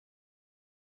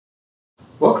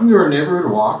Welcome to our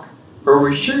neighborhood walk, where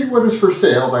we show you what is for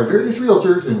sale by various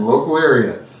realtors in local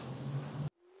areas.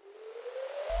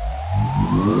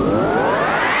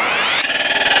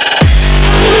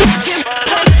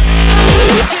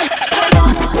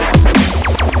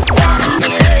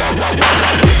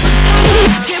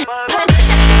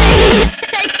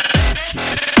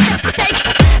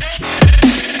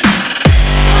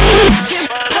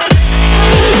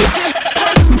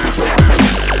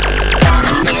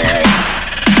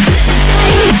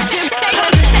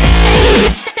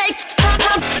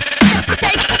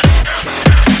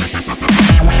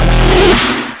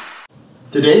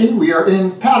 Today we are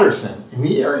in Patterson, in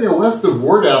the area west of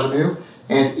Ward Avenue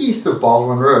and east of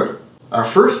Baldwin Road. Our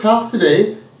first house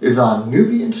today is on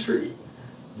Nubian Street.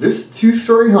 This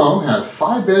two-story home has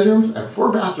 5 bedrooms and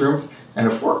 4 bathrooms and a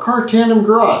 4-car tandem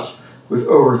garage with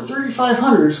over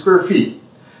 3,500 square feet.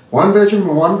 1 bedroom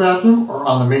and 1 bathroom are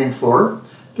on the main floor.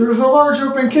 There is a large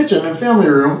open kitchen and family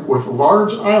room with a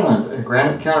large island and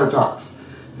granite countertops.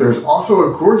 There is also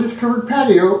a gorgeous covered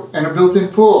patio and a built-in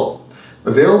pool.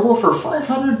 Available for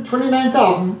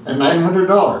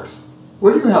 $529,900.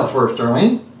 What do you have for us,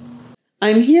 Darlene?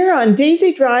 I'm here on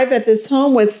Daisy Drive at this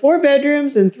home with 4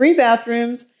 bedrooms and 3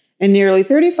 bathrooms and nearly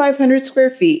 3,500 square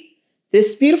feet.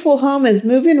 This beautiful home is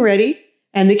move-in ready,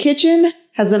 and the kitchen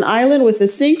has an island with a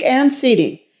sink and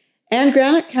seating, and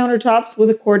granite countertops with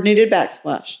a coordinated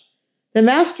backsplash. The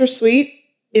master suite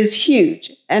is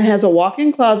huge and has a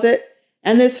walk-in closet,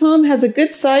 and this home has a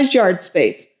good-sized yard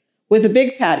space with a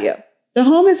big patio. The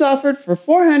home is offered for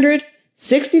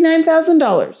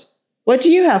 $469,000. What do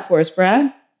you have for us,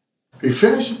 Brad? We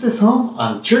finished this home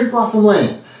on Cherry Blossom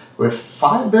Lane with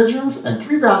 5 bedrooms and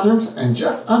 3 bathrooms and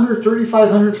just under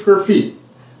 3,500 square feet,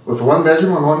 with 1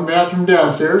 bedroom and 1 bathroom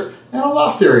downstairs and a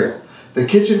loft area. The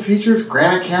kitchen features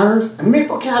granite counters and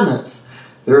maple cabinets.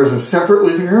 There is a separate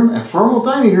living room and formal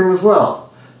dining room as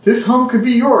well. This home could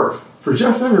be yours for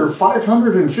just under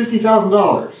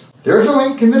 $550,000. There's a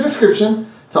link in the description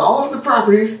to all of the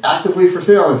properties actively for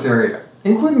sale in this area,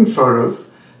 including photos,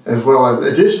 as well as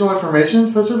additional information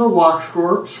such as a walk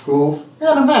score, schools,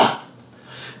 and a map.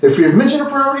 If we have mentioned a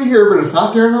property here but it's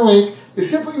not there in the link, it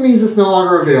simply means it's no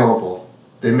longer available.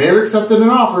 They may have accepted an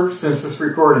offer since this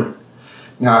recording.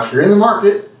 Now, if you're in the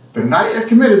market, but not yet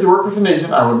committed to work with an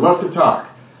agent, I would love to talk.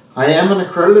 I am an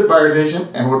accredited buyer's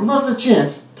agent and would love the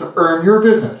chance to earn your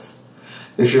business.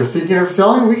 If you're thinking of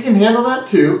selling, we can handle that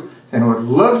too, and would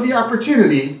love the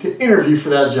opportunity to interview for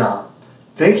that job.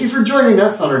 Thank you for joining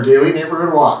us on our daily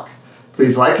neighborhood walk.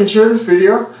 Please like and share this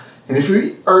video, and if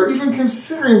you are even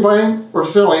considering buying or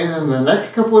selling in the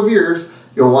next couple of years,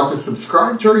 you'll want to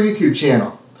subscribe to our YouTube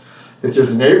channel. If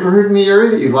there's a neighborhood in the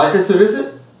area that you'd like us to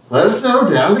visit, let us know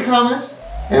down in the comments,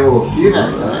 and we'll see you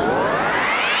next time.